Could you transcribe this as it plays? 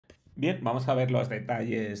Bien, vamos a ver los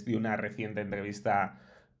detalles de una reciente entrevista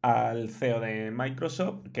al CEO de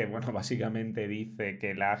Microsoft, que bueno, básicamente dice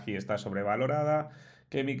que la AGI está sobrevalorada,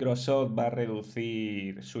 que Microsoft va a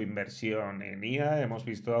reducir su inversión en IA. Hemos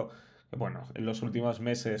visto que bueno, en los últimos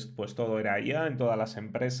meses pues todo era IA en todas las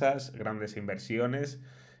empresas, grandes inversiones.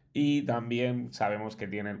 Y también sabemos que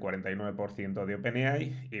tiene el 49% de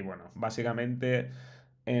OpenAI. Y bueno, básicamente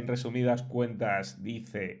en resumidas cuentas,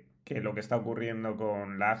 dice que lo que está ocurriendo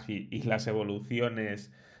con la AGI y las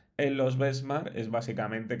evoluciones en los benchmark es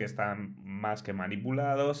básicamente que están más que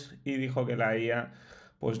manipulados, y dijo que la IA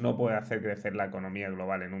pues no puede hacer crecer la economía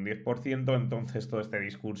global en un 10%. Entonces todo este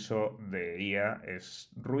discurso de IA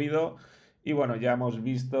es ruido. Y bueno, ya hemos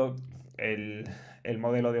visto el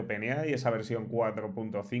modelo de OpenAI, esa versión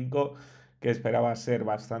 4.5, que esperaba ser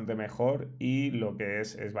bastante mejor, y lo que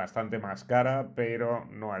es bastante más cara, pero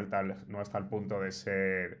no hasta el punto de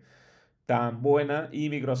ser tan buena, y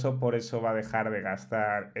Microsoft por eso va a dejar de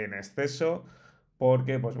gastar en exceso,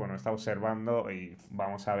 porque pues bueno, está observando, y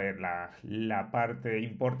vamos a ver la parte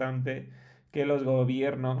importante, que los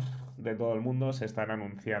gobiernos de todo el mundo se están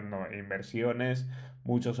anunciando inversiones.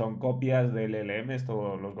 Muchos son copias de LLMs,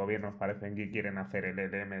 todos los gobiernos parecen que quieren hacer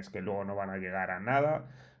LLMs que luego no van a llegar a nada,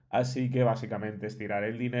 así que básicamente es tirar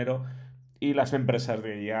el dinero, y las empresas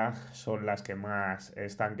de IA son las que más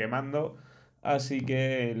están quemando. Así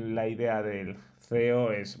que la idea del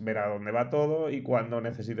CEO es ver a dónde va todo, y cuando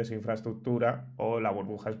necesites infraestructura o la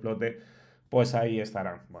burbuja explote, pues ahí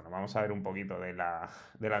estarán. Bueno, vamos a ver un poquito de la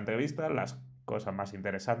entrevista, las cosas más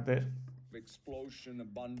interesantes. Explosion,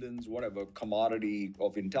 abundance, whatever commodity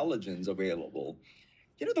of intelligence available,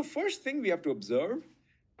 the first thing we have to observe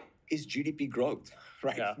is GDP growth,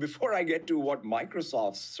 right? Yeah. Before I get to what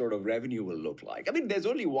Microsoft's sort of revenue will look like. I mean, there's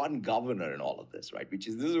only one governor in all of this, right? Which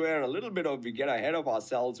is this is where a little bit of we get ahead of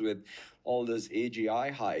ourselves with all this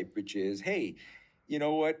AGI hype, which is, hey, you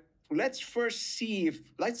know what? Let's first see if,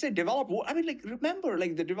 let's say, remember,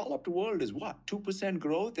 like the developed world is what, 2%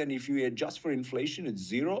 growth, and if you adjust for inflation, it's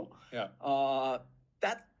zero. Yeah.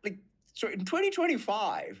 So in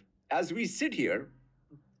 2025, as we sit here,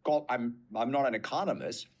 I'm not an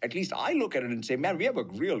economist. At least I look at it and say, man, we have a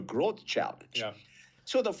real growth challenge. Yeah.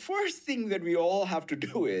 So the first thing that we all have to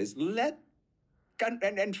do is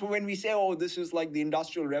and when we say, oh, this is like the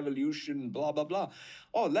industrial revolution, blah, blah, blah.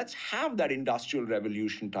 Oh, let's have that industrial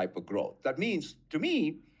revolution type of growth. That means, to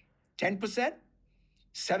me, 10%,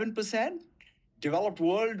 7%, developed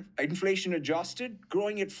world, inflation adjusted,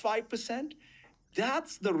 growing at 5%.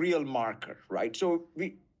 That's the real marker, right? So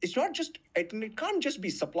it's not just, it can't just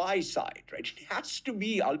be supply side, right? It has to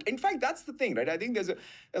be, in fact, that's the thing, right? I think there's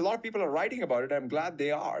a lot of people are writing about it. I'm glad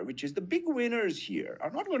they are, which is the big winners here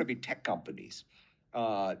are not going to be tech companies.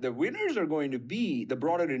 The winners are going to be the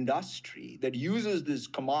broader industry that uses this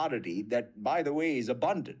commodity that, by the way, is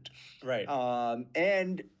abundant. Right.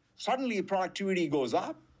 And suddenly productivity goes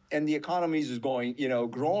up and the economy is going,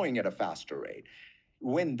 growing at a faster rate.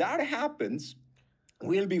 When that happens,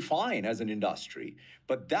 we'll be fine as an industry.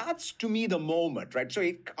 But that's, to me, the moment, right? So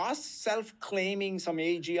us self-claiming some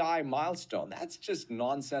AGI milestone, that's just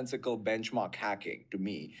nonsensical benchmark hacking to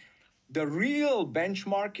me. The real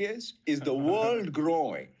benchmark is the world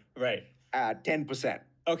growing Right. at 10%.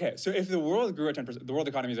 Okay, so if the world grew at 10%, the world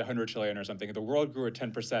economy is 100 trillion or something. If the world grew at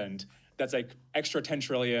 10%, that's like extra 10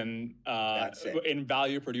 trillion in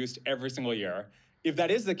value produced every single year. If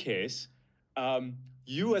that is the case,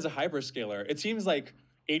 you as a hyperscaler, it seems like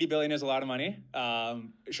 80 billion is a lot of money.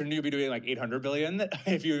 Shouldn't you be doing like 800 billion?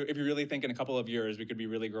 If you really think in a couple of years we could be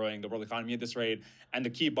really growing the world economy at this rate, and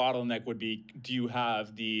the key bottleneck would be, do you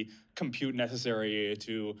have the compute necessary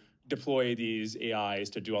to deploy these AIs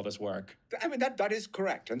to do all this work? I mean, that is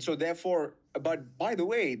correct. And so therefore, but by the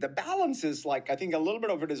way, the balance is like, I think a little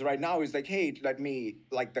bit of it is right now is like, hey,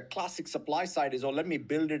 like the classic supply side is, oh, let me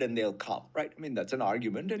build it and they'll come, right? I mean, that's an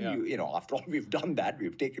argument. And after all, we've done that.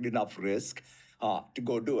 We've taken enough risk to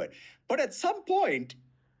go do it. But at some point,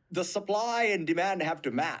 the supply and demand have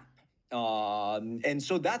to map. And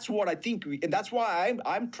so that's what I think, and that's why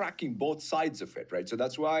I'm tracking both sides of it, right? So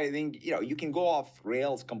that's why I think, you can go off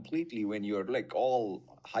rails completely when you're like all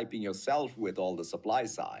hyping yourself with all the supply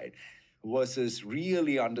side versus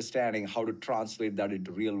really understanding how to translate that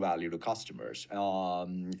into real value to customers.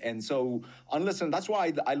 And so and that's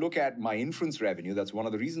why I look at my inference revenue. That's one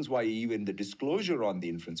of the reasons why even the disclosure on the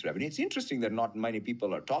inference revenue, it's interesting that not many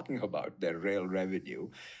people are talking about their real revenue.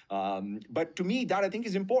 But to me, that I think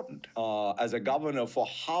is important as a governor for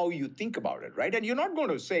how you think about it, right? And you're not going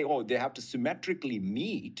to say, oh, they have to symmetrically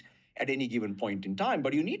meet at any given point in time,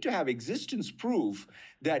 but you need to have existence proof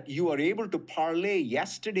that you are able to parlay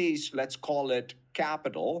yesterday's, let's call it,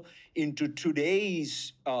 capital into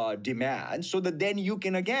today's demand so that then you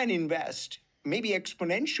can again invest, maybe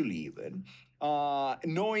exponentially even,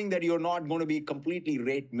 knowing that you're not going to be completely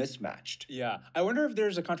rate mismatched. Yeah. I wonder if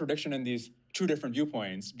there's a contradiction in these two different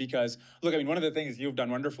viewpoints because, look, I mean, one of the things you've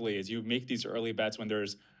done wonderfully is you make these early bets when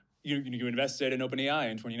there's you invested in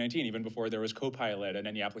OpenAI in 2019, even before there was Copilot and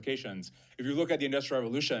any applications. If you look at the Industrial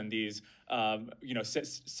Revolution, these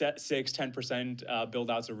 10%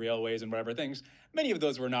 build-outs of railways and whatever things, many of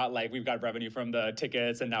those were not like we've got revenue from the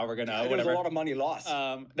tickets and now we're gonna whatever. There's a lot of money lost.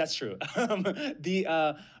 That's true.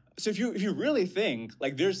 So if you really think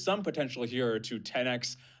like there's some potential here to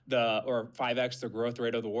 10x or 5x the growth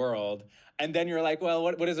rate of the world, and then you're like, well,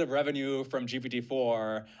 what is the revenue from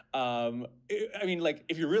GPT-4? I mean, like,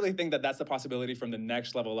 if you really think that that's the possibility from the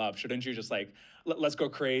next level up, shouldn't you just like, let's go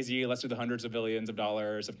crazy, let's do the hundreds of billions of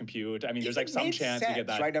dollars of compute? I mean, there's like some chance you get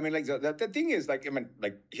that. Right? I mean, like, the thing is, like, I mean,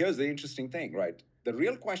 like, here's the interesting thing, right? The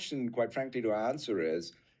real question, quite frankly, to answer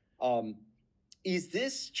is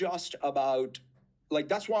this just about, like,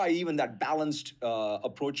 that's why even that balanced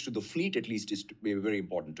approach to the fleet, at least, is very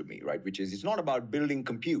important to me, right? Which is, it's not about building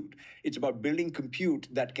compute. It's about building compute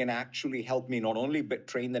that can actually help me not only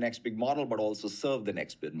train the next big model, but also serve the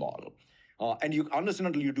next big model. And you understand,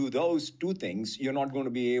 until you do those two things, you're not going to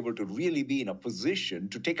be able to really be in a position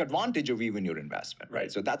to take advantage of even your investment,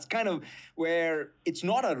 right? So that's kind of where it's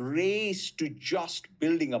not a race to just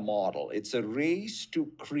building a model. It's a race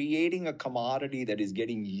to creating a commodity that is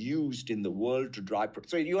getting used in the world to drive.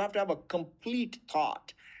 So you have to have a complete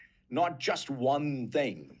thought, not just one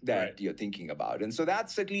thing that you're thinking about. And so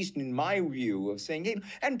that's, at least in my view, of saying, hey,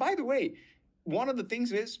 and by the way, one of the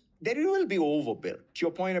things is that it will be overbuilt. To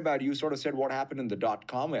your point about, you sort of said what happened in the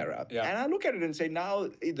dot-com era. Yeah. And I look at it and say, now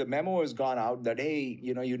the memo has gone out that, hey,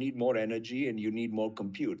 you know, you need more energy and you need more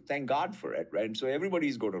compute. Thank God for it, right? And so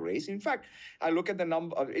everybody's going to race. In fact, I look at the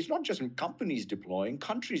number of, it's not just companies deploying,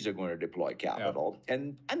 countries are going to deploy capital. Yeah.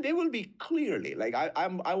 And they will be clearly, like,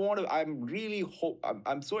 I'm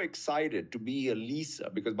so excited to be a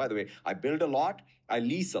leaser because, by the way, I build a lot, I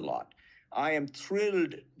lease a lot. I am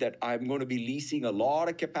thrilled that I'm going to be leasing a lot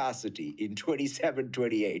of capacity in 27,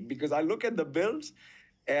 28, because I look at the builds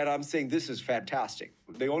and I'm saying, this is fantastic.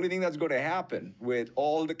 The only thing that's going to happen with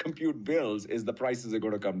all the compute builds is the prices are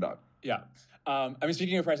going to come down. Yeah. I mean,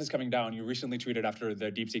 speaking of prices coming down, you recently tweeted after the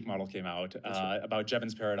DeepSeek model came out about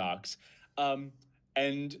Jevons paradox.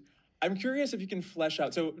 And I'm curious if you can flesh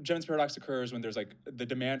out, so Jevons paradox occurs when there's like the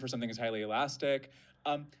demand for something is highly elastic.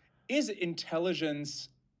 Is intelligence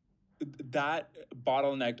that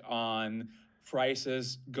bottlenecked on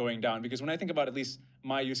prices going down? Because when I think about at least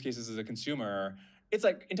my use cases as a consumer, it's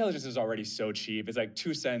like intelligence is already so cheap. It's like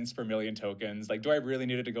 2 cents per million tokens. Like, do I really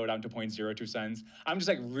need it to go down to 0.02 cents? I'm just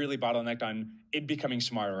like really bottlenecked on it becoming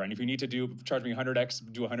smarter. And if you need to charge me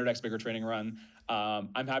 100x, do a 100x bigger training run,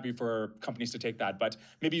 I'm happy for companies to take that. But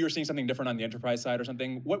maybe you're seeing something different on the enterprise side or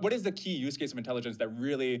something. What is the key use case of intelligence that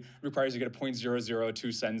really requires you to get a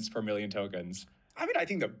 0.002 cents per million tokens? I mean, I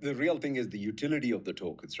think the real thing is the utility of the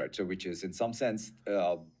tokens, right? So, which is, in some sense,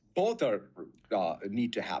 both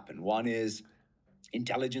need to happen. One is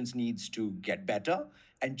intelligence needs to get better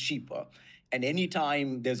and cheaper. And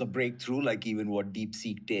anytime there's a breakthrough, like even what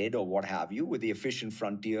DeepSeek did or what have you, with the efficient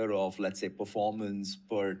frontier of, let's say, performance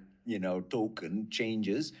per token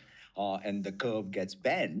changes, and the curve gets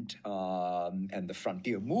bent, and the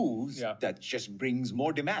frontier moves, that just brings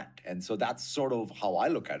more demand. And so that's sort of how I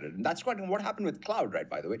look at it. And that's what happened with cloud, right,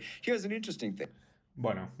 by the way. Here's an interesting thing.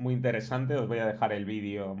 Bueno, muy interesante. Os voy a dejar el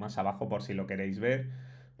vídeo más abajo por si lo queréis ver.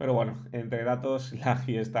 Pero bueno, entre datos, la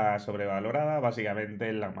AGI está sobrevalorada.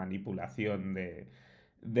 Básicamente, la manipulación de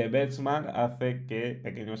benchmark hace que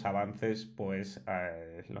pequeños avances pues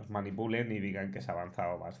los manipulen y digan que se ha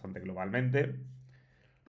avanzado bastante globalmente.